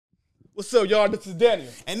What's up, y'all? This is Daniel.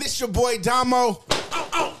 And this your boy Damo.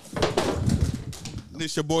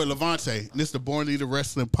 This your boy Levante. And this the Born Leader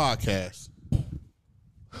Wrestling Podcast. I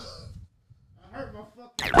hurt my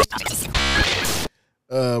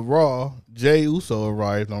fucking... Raw, Jey Uso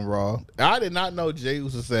arrived on Raw. I did not know Jey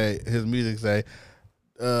Uso said his music say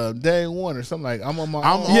day one or something like I'm on my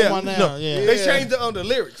own. I'm on my now. They changed the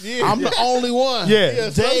lyrics. Yeah. I'm the only one. Yeah.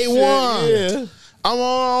 Day one. Yeah. I'm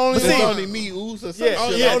on But only it's one. only me, Uso. It's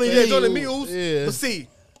only me, Uso. Yeah. But see,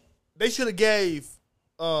 they should have gave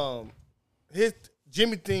his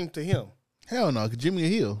Jimmy theme to him. Hell no, 'cause Jimmy a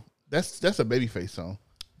heel. That's a babyface song.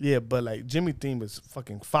 Yeah, but like Jimmy theme is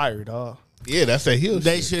fucking fire, dog. Yeah, that's a heel.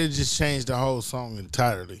 They shit. should have just changed the whole song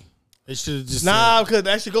entirely. They should have just Because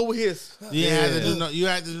that should go with his. You had to do no that.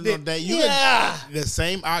 You had the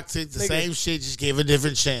same octave, the same shit, just gave a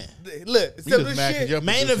different chant. Look, We instead of just this mad 'cause shit, your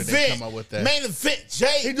Main producer didn't event, come up with that. main event,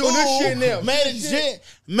 Jay. He doing this shit now. Main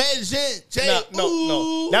event, Jay.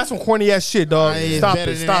 No. That's some corny ass shit, dog. Nah, Stop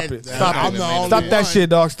better it. than Stop that. it. Stop I'm it. the only Stop that one. shit,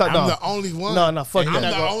 dog. Stop. I'm No. the only one. No, fuck He's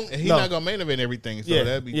that. not gonna main event everything, so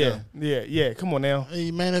that'd be tough. Yeah. Come on now. Hey,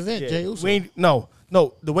 main event, Jay Uso. No.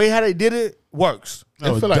 The way how they did it works.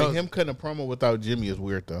 I feel like him cutting a promo without Jimmy is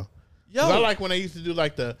weird though. Yo, 'Cause I like when they used to do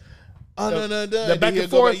like the back and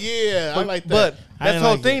forth. Yeah, I like that. But that's the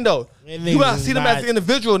whole like thing, it. though. And You gotta niggas see them not- as an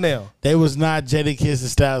individual now. They was not Jada Kiss and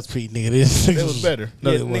Styles P, nigga. This it was better.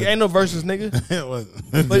 No, Yeah, it nigga, wasn't. ain't no versus, nigga. It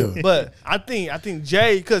wasn't. But I think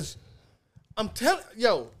Jay, because I'm telling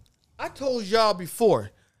I told y'all before,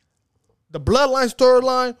 the Bloodline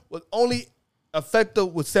storyline was only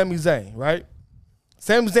effective with Sami Zayn, right?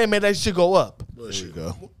 Sami Zayn made that shit go up. There you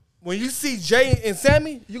go. When you see Jay and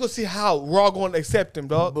Sammy, you gonna see how Raw gonna accept him,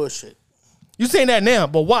 dog. Bullshit. You saying that now,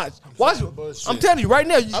 but watch. Bullshit. I'm telling you right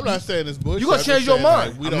now. I'm not saying it's bullshit. You gonna I'm change just your saying,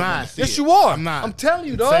 mind. Like, we I'm don't not. want to see Yes, it. you are. I'm not. I'm telling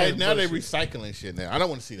you, Say, dog. now they're recycling shit now. I don't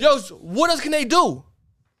want to see that. Yo, what else can they do?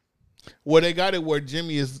 Well, they got it where Jay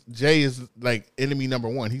is like enemy number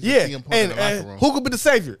one. He's Yeah, CM Punk in the locker and room. who could be the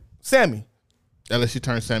savior? Sammy. Unless you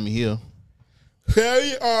turn Sammy heel.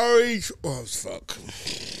 Harry R.H. Oh, fuck.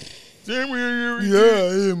 Sammy,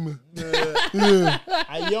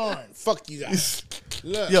 I yarn. Fuck you guys.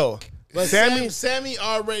 Look. Yo, But Sammy Sammy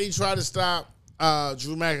already tried to stop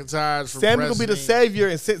Drew McIntyre from Sammy gonna be the wrestling. savior,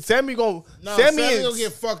 and Sammy gonna Sammy and- gonna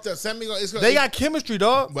get fucked up. Sammy gonna. It's gonna They got chemistry,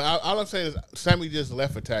 dog. But all I'm saying is Sammy just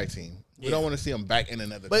left a tag team. We don't want to see him back in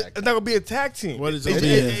another But tag it's team. not gonna be a tag team. What is it?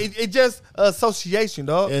 it? It just association,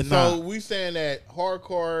 dog. Yeah, So we saying that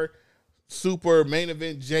hardcore super main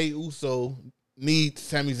event Jey Uso needs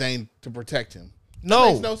Sami Zayn to protect him.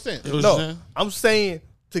 No, Makes no sense. What you no. saying? I'm saying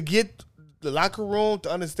to get the locker room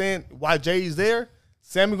to understand why Jay's there.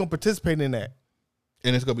 Sammy gonna participate in that.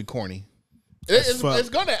 And it's gonna be corny. fuck. It's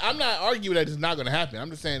gonna. I'm not arguing that it's not gonna happen. I'm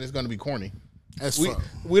just saying it's gonna be corny. That's We fuck.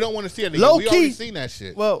 we don't want to see it. Low We already key. seen that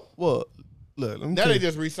shit. Well, look. Let me Now tell they you.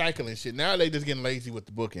 just recycling shit. Now they just getting lazy with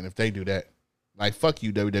the booking. If they do that, like fuck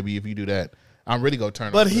you WWE. If you do that, I'm really gonna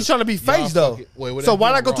turn. But on he's this. trying to be Y'all face though. fuck it. Wait, So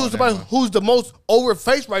why not go Raw to somebody now? who's the most over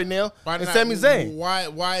face right now? Why And not- Sami Zayn.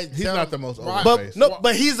 Why? He's not the most over But face.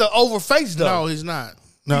 but he's an over face though. No, he's not.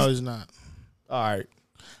 No, he's not. All right.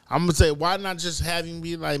 I'm gonna say, why not just have him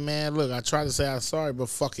be like, man, look, I tried to say I'm sorry, but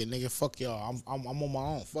fuck it, nigga, fuck y'all. I'm on my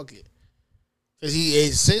own. Fuck it. Cause he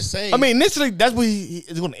is saying. I mean, initially that's what he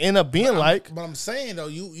is going to end up being like. But I'm saying though,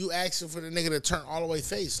 you asking for the nigga to turn all the way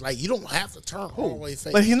face. Like you don't have to turn all the way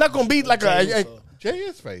face. But he's not going to be like a Jay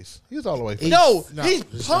is face. He's all the way face. no. No, He's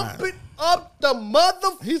it's pumping up the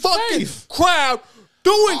He's motherfucking face. crowd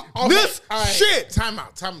doing Okay, this all right, shit. Time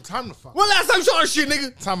out. Time to fuck. When last time you saw this shit,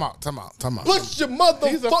 nigga? Time out. Put your He's a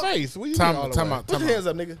motherfucker. face. What you Time mean all out. the Time way? out. Put Time your hands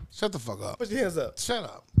out. up, nigga. Shut the fuck up. Put your hands up. Shut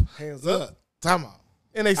up. Hands Look. up. Time out.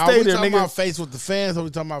 And they Are stay we there, talking nigga. about face with the fans, or we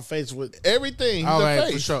talking about face with Everything. He's all a right,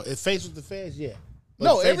 face. for sure. If face with the fans, yeah. But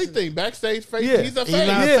No, face everything. Backstage face. Yeah. He's a He's face.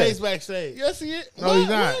 not Yeah. a face backstage. Yes, he is. No, he's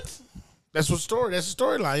not. What? That's what story. That's the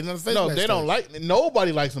storyline. He's not a face No, backstage. they don't like.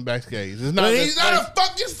 Nobody likes him backstage. It's not. But his he's not face. a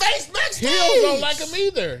fucking face backstage. Heels don't like him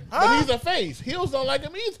either. Huh? But he's a face. Heels don't like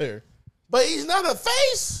him either. But he's not a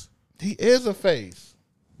face. He is a face.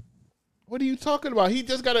 What are you talking about? He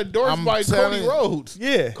just got endorsed I'm by telling Cody you. Rhodes.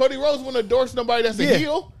 Yeah. Cody Rhodes won't endorse nobody that's a Yeah.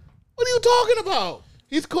 heel. What are you talking about?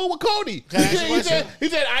 He's cool with Cody. Can I ask you a He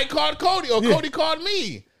said, I called Cody, or Yeah. Cody called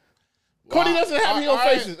me. Cody Well, doesn't have heel all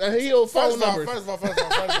right. faces, heel phone numbers. First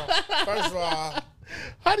of all,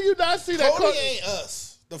 How do you not see that? Cody ain't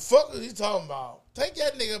us. The fuck is he talking about? Take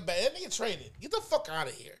that nigga back. That nigga traded. Get the fuck out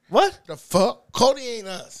of here. What? The fuck? Cody ain't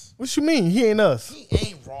us. What you mean he ain't us? He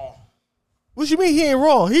ain't raw. What you mean he ain't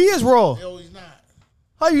raw? He is raw. No, he's not.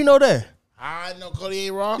 How you know that? I know Cody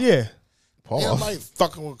ain't raw. Yeah. Ain't nobody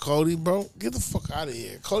fucking with Cody, bro. Get the fuck out of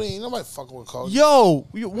here. Cody ain't nobody fucking with Cody. Yo,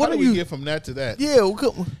 what How do do you we get from that to that? Yeah, Y'all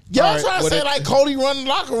right, trying to say like Cody run the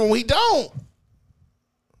locker room. He don't.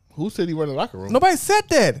 Who said he run the locker room? nobody said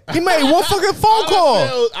that. He made one fucking phone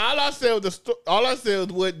call. All I said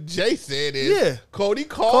was what Jay said is Yeah. Cody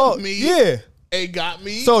called me. Yeah. And got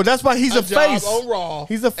me. So that's why he's a job face. on Raw.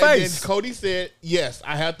 He's a And face. then Cody said, "Yes,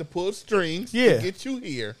 I have to pull strings Yeah. to get you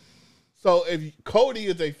here." So if Cody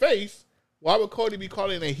is a face, why would Cody be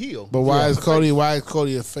calling a heel? But why is Cody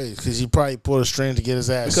a face? Because he probably pulled a string to get his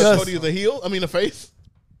ass. Because Cody is a heel. I mean a face.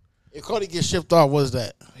 If Cody gets shipped off, what's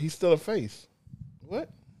that? He's still a face. What?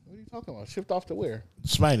 What are you talking about? Shipped off to where?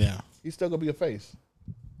 SmackDown. He's still gonna be a face.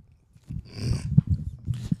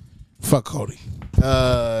 Fuck Cody.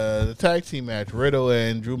 The tag team match: Riddle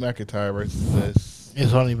and Drew McIntyre versus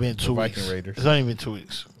It's only been 2 weeks. Viking Raiders. It's only been 2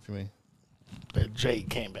 weeks. What you mean? That Jay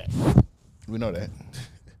came back. We know that.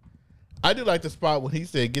 I do like the spot when he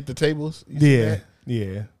said, "Get the tables." You see Yeah. that?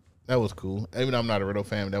 Yeah. That was cool. Even though I'm not a Riddle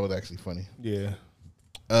fan, that was actually funny. Yeah.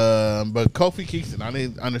 But Kofi Kingston, I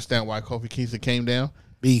didn't understand why Kofi Kingston came down.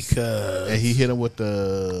 Because And he hit him with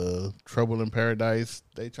the Trouble in Paradise.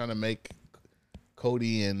 They trying to make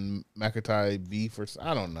Cody and McIntyre beef or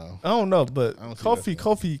I don't know. I don't know, but I don't see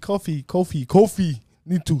Kofi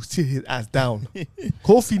need to sit his ass down.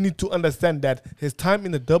 Kofi need to understand that his time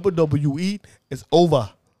in the WWE is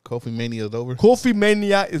over. Kofi Mania is over. Kofi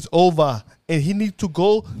Mania is over, and he needs to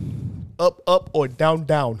go up, or down.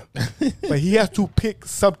 But he has to pick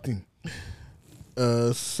something.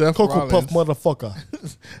 Seth Cocoa Rollins, Puff motherfucker.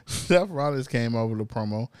 Seth Rollins came over the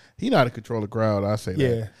promo. He know how to control the crowd. I say that.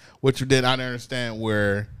 Yeah. Which then I don't understand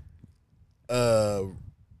where,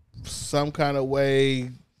 some kind of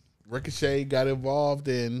way, Ricochet got involved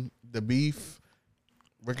in the beef.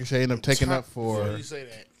 Ricochet ended up taking up for Before you say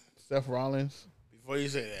that. Seth Rollins. Before you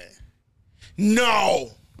say that.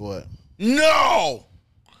 No. What? No.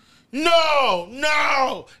 No.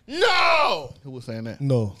 No. No. Who was saying that?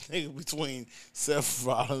 No. Nigga between Seth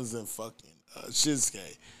Rollins and fucking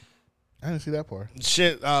Shinsuke. I didn't see that part.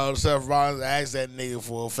 Seth Rollins asked that nigga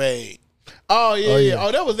for a fade. Oh yeah, Oh, yeah. yeah.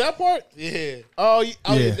 Oh, that was that part. Yeah. Oh, yeah.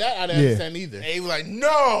 Yeah. That I didn't understand either. And he was like,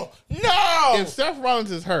 no. No. If Seth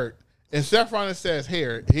Rollins is hurt and Seth Rollins says,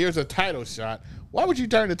 here's a title shot, why would you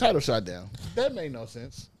turn the title shot down? That made no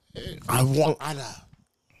sense. I don't want that.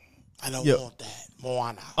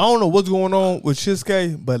 Moana. I don't know what's going on with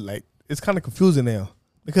Shinsuke, but like it's kind of confusing now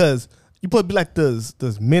because you supposed to be like those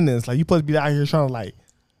minions, like you supposed to be out here trying to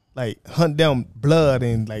like hunt down blood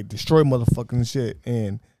and like destroy motherfuckers and shit,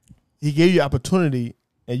 and he gave you opportunity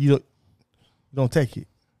and you don't take it.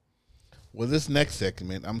 Well, this next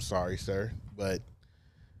segment, I'm sorry, sir, but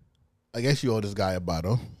I guess you owe this guy a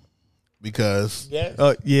bottle because Yes.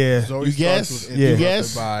 Yeah. Zoe You Starks guess? was Yeah. interrupted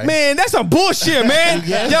Yes? by Man, that's some bullshit, man.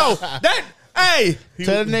 Yo, that hey,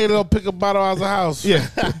 Tell that nigga to go pick a bottle out of the house. yeah,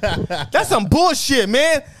 that's some bullshit,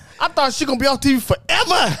 man. I thought she gonna be off TV forever.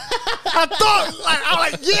 I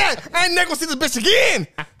was like, yeah, I ain't never gonna see this bitch again.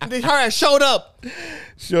 And then her ass showed up.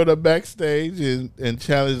 backstage and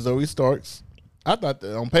challenged Zoe Starks. I thought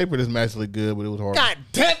that on paper this match looked good, but it was hard. God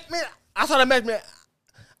damn, man. I saw that match, man.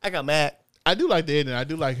 I got mad. I do like the ending. I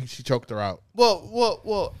do like she choked her out.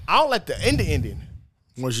 Well, I don't like the ending.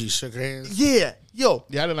 When she shook her hands. Yeah, yo.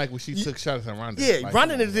 Yeah, I didn't like when she took shots at Ronda. Yeah, Like,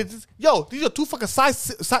 Ronda did this. Yo, these are two fucking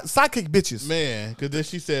sidekick bitches. man, because then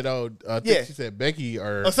she said, I think Yeah. she said Becky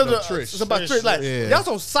or Trish. It's about Trish. Like, Yeah. y'all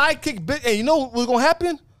some sidekick bitch. And you know what's gonna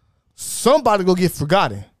happen? Somebody gonna get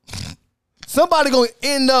forgotten. Somebody gonna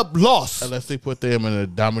end up lost. Unless they put them in a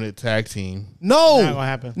dominant tag team. No, Not gonna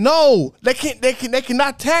happen. No, they can't. They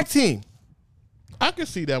cannot tag team. I could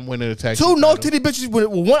see them winning the tag Two team no title. titty bitches with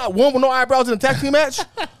one with no eyebrows in a tag team match.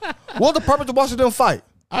 What's the purpose of watching them fight?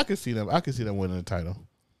 I could see them winning the title.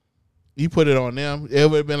 You put it on them, it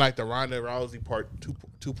would have been like the Ronda Rousey part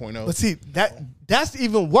 2.0. But see, that's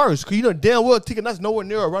even worse because you know damn well Tegan Knox is nowhere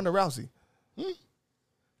near a Ronda Rousey.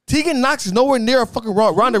 Tegan Knox is nowhere near a fucking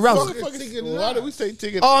Ronda Rousey. Why do we say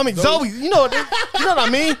Tegan? Oh, I mean Zoe. You know what I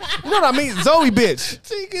mean? You know what I mean? Zoe, bitch.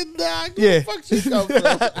 Tegan Knox. Yeah. Where the fuck she come from?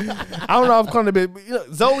 I don't know if I'm calling it, but you know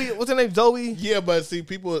Zoe. What's her name? Zoe. Yeah, but see,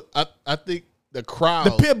 people. I think the crowd,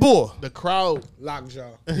 The pit bull. the crowd, Lockjaw.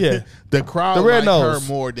 Yeah. the crowd The red liked nose. her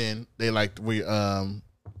more than they liked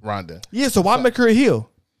Ronda. Yeah. So why make her a heel?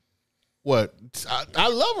 What? I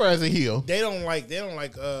love her as a heel. They don't like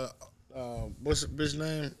what's the bitch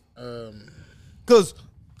name? Because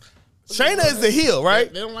Shayna is the heel,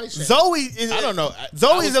 right? They don't like Shayna. Zoe is. I don't know.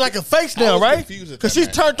 Zoe is like a face now, was right? confused at Because that she's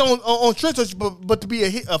match. turned on Trish, but to be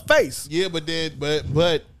a face. Yeah,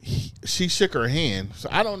 but she shook her hand, so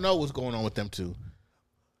I don't know what's going on with them two.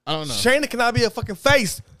 I don't know. Shayna cannot be a fucking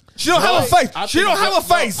face. She don't have a face. She don't have a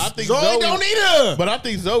face. I think Zoe don't need her. But I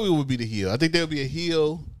think Zoe would be the heel. I think they would be a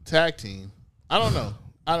heel tag team. I don't know.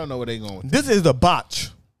 I don't know where they going with this. Is the botch.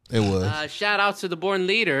 It was. Shout out to the Born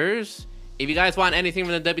Leaders. If you guys want anything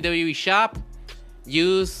from the WWE shop,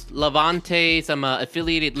 use Levante's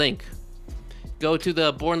affiliated link. Go to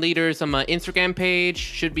the Born Leaders Instagram page.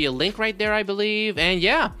 Should be a link right there, I believe. And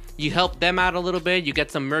yeah, you help them out a little bit. You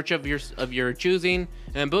get some merch of your choosing,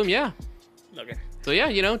 and boom, yeah. Okay. So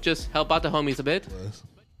yeah, just help out the homies a bit.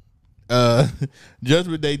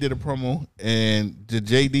 Judgment Day did a promo, and the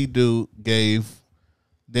JD dude gave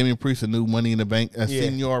Damian Priest a new Money in the Bank,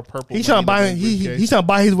 senior purple. He's trying to buy. He's trying to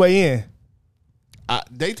buy his way in.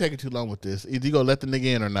 They taking too long with this. Either you gonna let the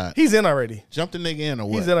nigga in or not? He's in already. Jump the nigga in or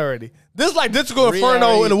what? He's in already. This is like Disco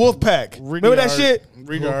Inferno in the Wolf Pack. Remember that shit?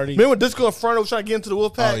 Remember when Disco Inferno was trying to get into the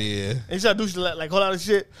Wolf Pack? Oh yeah. And he tried to do shit like whole lot of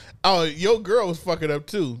shit. Oh, your girl was fucking up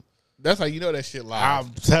too. That's how you know that shit live.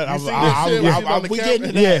 We getting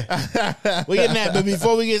to that. Yeah. We getting that. But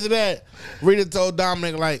before we get to that, Rita told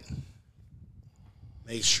Dominic, like,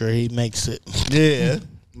 make sure he makes it. Yeah.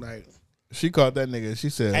 Like, she called that nigga. She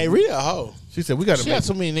said, hey, Rita a hoe. She said, we got to She got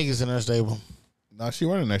so many niggas in her stable. Nah, she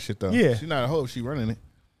running that shit, though. Yeah. She not a hoe. She running it.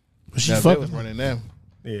 But she was running them.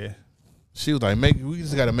 Yeah. She was like, we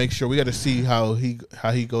just got to make sure. We got to see how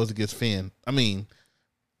he goes against Finn. I mean,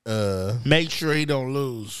 make sure he don't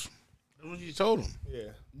lose. That's what she told him.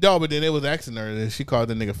 Yeah. No, but then it was asking her, and she called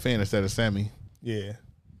the nigga Finn instead of Sammy. Yeah.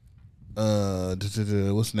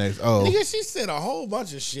 What's next? Oh, nigga, she said a whole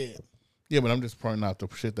bunch of shit. Yeah, but I'm just pointing out the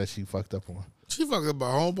shit that she fucked up on. She fucked up a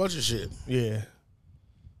whole bunch of shit. Yeah.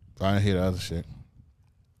 I didn't hear the other shit.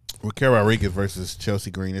 Raquel Rodriguez versus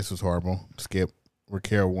Chelsea Green. This was horrible. Skip.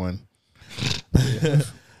 Raquel won. Had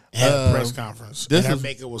a press conference. And her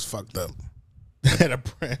makeup was fucked up.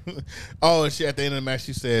 Oh, and she at the end of the match,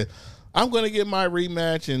 she said, I'm going to get my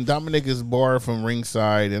rematch, and Dominic is barred from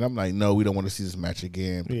ringside. And I'm like, no, we don't want to see this match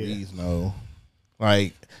again. Please, no.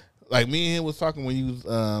 Like me and him was talking when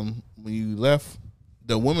you left.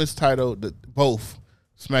 The women's title, both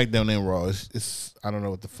SmackDown and Raw. It's I don't know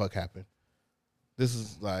what the fuck happened. This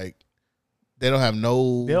is like they don't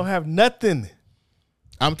have nothing.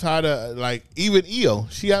 I'm tired of like even Io.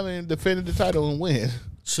 She haven't defended the title and win.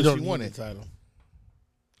 She won the title.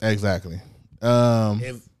 Exactly. All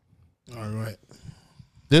right.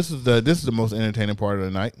 This is the most entertaining part of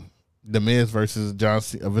the night. The Miz versus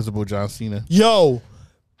Invisible John Cena. Yo,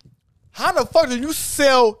 how the fuck do you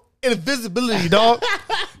sell invisibility, dog?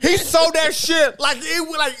 He sold that shit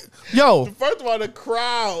yo. First of all, the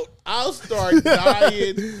crowd, I'll start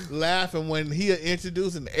dying laughing when he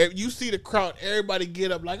introduced, and you see the crowd, everybody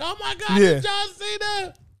get up like, oh my God, it's John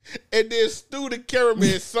Cena. And then Stu the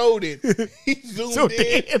cameraman sold it. He zoomed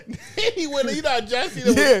in. He went, how John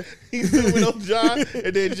Cena he zoomed in on John,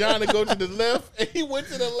 and then John would go to the left, and he went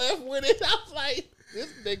to the left with it. I was like,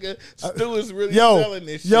 this nigga Stu is really selling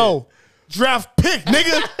this shit. Yo, draft pick,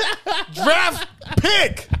 nigga. Draft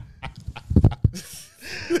pick.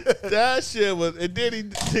 That shit was, and then he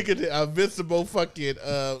took the invincible fucking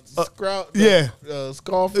Scout,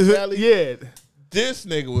 Scarf Valley. Yeah. This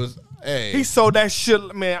nigga was, hey. He sold that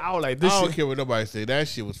shit, man. I was like, this I don't shit. care what nobody say. That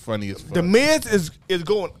shit was funny as fuck. The Miz is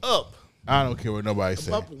going up. I don't care what nobody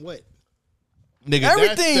say. Up what? Nigga,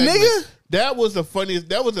 everything, nigga. That was the funniest.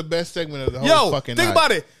 That was the best segment of the whole fucking night. Think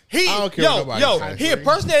about it. I don't care what nobody say. He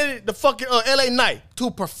impersonated the fucking LA Knight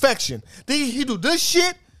to perfection. Then he do this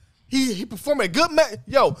shit. He performed a good match.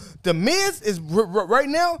 Yo, the Miz is right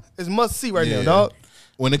now is must see right now, dog.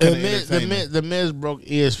 When it the Miz broke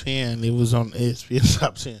ESPN. It was on ESPN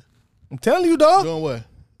Top 10. I'm telling you, dog. Doing what?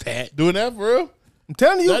 That. Doing that for real? I'm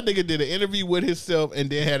telling you. That nigga did an interview with himself and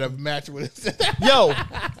then had a match with himself.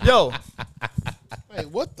 Yo. Wait,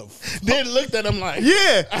 what the fuck? Then looked at him like,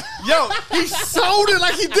 yeah. Yo, he sold it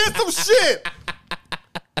like he did some shit.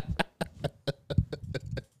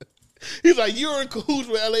 He's like, you're in cahoots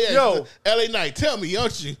with LAX. Yo. LA Knight, tell me,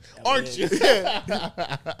 aren't you?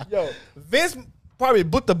 Yo, Vince probably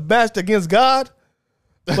booked the match against God,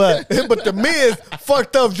 but the Miz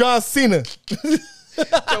fucked up John Cena.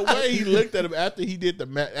 The way he looked at him after he did the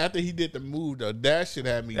move, though, that shit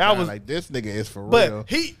had me like, this nigga is for real. But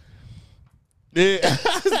he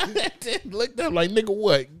looked at him like, nigga,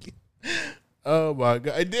 what? Oh my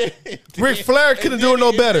God! Ric Flair couldn't do it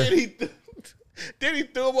no better. Then he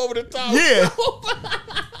threw him over the top. Yeah.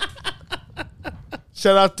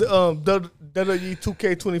 Shout out to WWE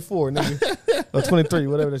 2K24, nigga. Or 23,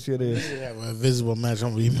 whatever that shit is. They have an invisible match.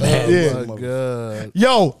 I'm gonna be mad. Yeah. Oh my God.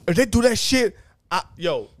 Yo, if they do that shit,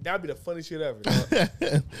 that'd be the funniest shit ever.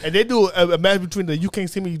 And they do a match between the You Can't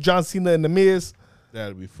See Me, John Cena, and The Miz.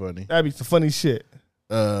 That'd be funny. That'd be some funny shit.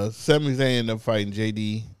 Sami Zayn ended up fighting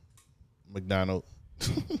JD McDonald.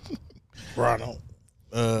 Ronald.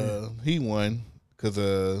 He won because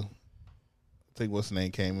I think what's the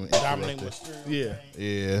name came in. Dominic Mysterio.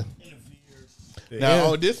 Yeah.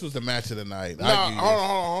 Now, this was the match of the night. No,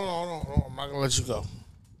 hold on. I'm not gonna let you go.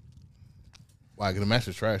 Why? Because the match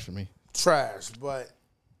was trash to me. Trash, but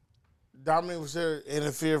Dominic Mysterio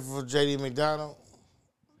interfered for JD McDonald.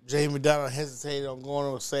 JD McDonald hesitated on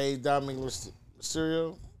going to save Dominic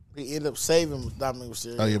Mysterio. He ended up saving Dominic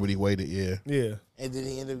Mysterio. Oh yeah, but he waited. Yeah. And then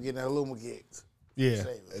he ended up getting a Luma kicked. Yeah.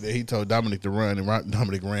 And then he told Dominic to run, and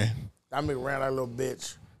Dominic ran. Dominic ran like a little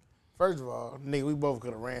bitch. First of all, nigga, we both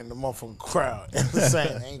could have ran the motherfucking crowd at the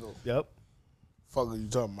same angle. Yep. Fuck are you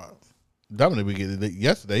talking about? Dominic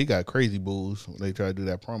yesterday. He got crazy boos when they tried to do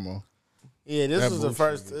that promo. Yeah, this is the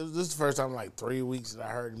first time in like 3 weeks that I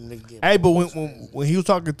heard him nigga get. Hey, but when he was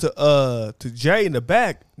talking to Jay in the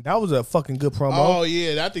back, that was a fucking good promo. Oh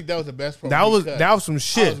yeah, I think that was the best promo. That was some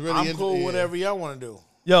shit. I'm cool. Whatever y'all want to do.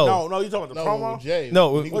 Yo, no, you talking about the promo? Jay.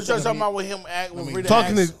 No, what you talking about with him?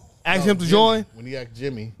 Talking to ask him to join. When he asked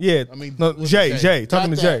Jimmy. Yeah, I mean, no, Jay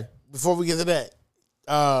talking to Jay. Before we get to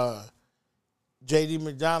that, JD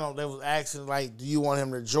McDonald, they was asking like, "Do you want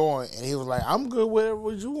him to join?" And he was like, "I'm good.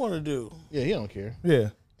 Whatever you want to do." Yeah, he don't care. Yeah.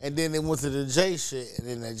 And then they went to the Jay shit, and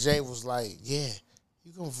then the Jay was like, "Yeah,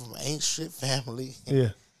 you come from an ain't shit family." Yeah.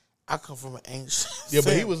 I come from an ain't shit family.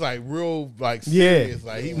 But he was like real like serious.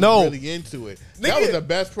 Like he was really into it. That was the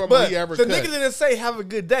best promo he ever cut. The nigga didn't say have a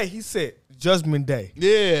good day. He said Judgment Day.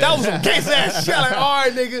 Yeah. That was some gangsta ass shit. Like, all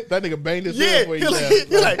right, nigga. That nigga banged his head before he left.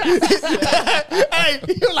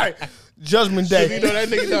 He was like Judgment Day. You know that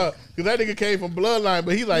nigga know, because that nigga came from Bloodline,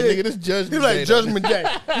 but he like, nigga, this Judgment Day. He like, Judgment Day.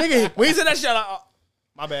 Nigga, when he said that shit, I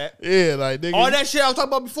my bad. Yeah, like, nigga. All that shit I was talking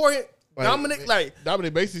about before it,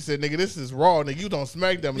 Dominic basically said, nigga, this is Raw, nigga, you don't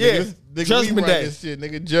smack them. Yeah, nigga, Judgment Day. This shit,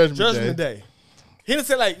 nigga, Judgment Day. He didn't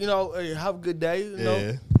say like, you know, hey, have a good day, you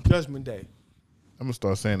know, Judgment Day. I'm gonna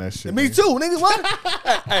start saying that shit. Me too, nigga. What?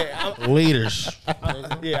 hey, leaders.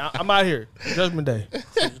 I'm out here. Judgment Day.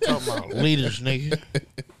 What you talking about? Leaders, nigga.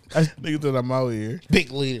 Nigga thought I'm out here.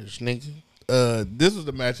 Big leaders, nigga. This was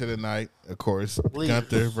the match of the night, of course.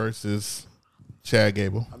 Gunther versus Chad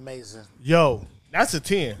Gable. Amazing. Yo, that's a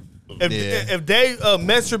 10. If they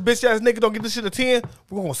mess your bitch ass nigga don't get this shit a 10,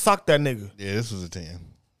 we're gonna sock that nigga. Yeah, this was a 10.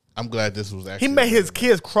 I'm glad this was actually. He made his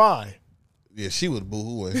kids cry. Yeah, she was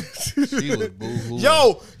boo-hooing. She was boo-hooing.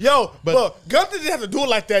 Yo, but Gunther didn't have to do it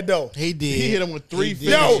like that though. He did. He hit him with 3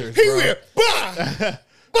 finishers. Yo, he went bah,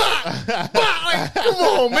 bah. Like, come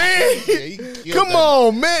on, man. Yeah, come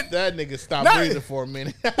on, man. That nigga stopped breathing for a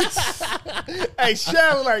minute. Hey,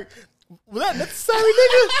 Shaq was like, was that necessary,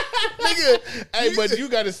 nigga? Hey, but you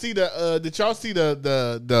got to see the. Did y'all see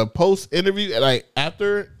the post interview like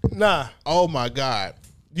after? Nah. Oh my God,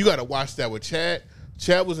 you got to watch that with Chad.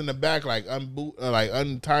 Chad was in the back like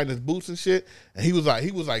untying his boots and shit, and he was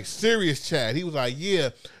like serious Chad. He was like, yeah.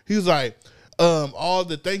 He was like, all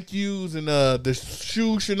the thank yous and the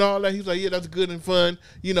shoosh and all that. He was like, yeah, that's good and fun,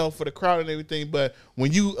 you know, for the crowd and everything. But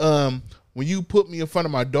when you put me in front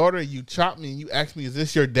of my daughter and you chop me and you ask me, is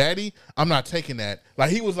this your daddy? I'm not taking that. Like,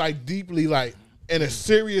 he was like deeply like in a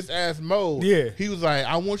serious ass mode. Yeah. He was like,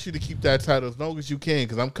 I want you to keep that title as long as you can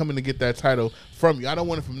because I'm coming to get that title from you. I don't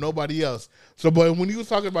want it from nobody else. So, but when he was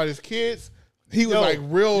talking about his kids, he was like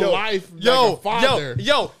real life like a father.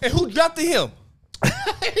 And who drafted him? I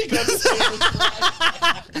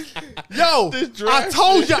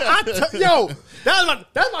told you.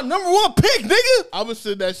 That's my number 1 pick, nigga. I'ma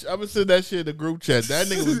send that shit in the group chat. That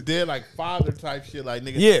nigga was dead like father type shit. Like,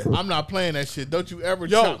 nigga, I'm not playing that shit. Don't you ever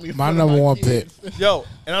chop me. My number 1 pick. And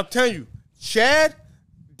I'm telling you, Chad,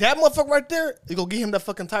 that motherfucker right there, you gonna give him that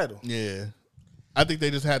fucking title. Yeah. I think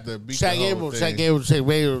they just had to beat Chad Gable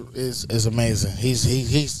is amazing.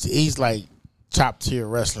 He's like top tier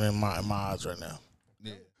wrestler in my eyes right now.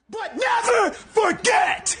 Yeah. But never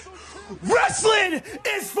forget, wrestling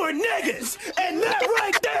is for niggas, and that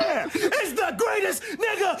right there is the greatest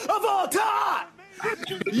nigga of all time.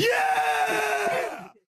 Yeah!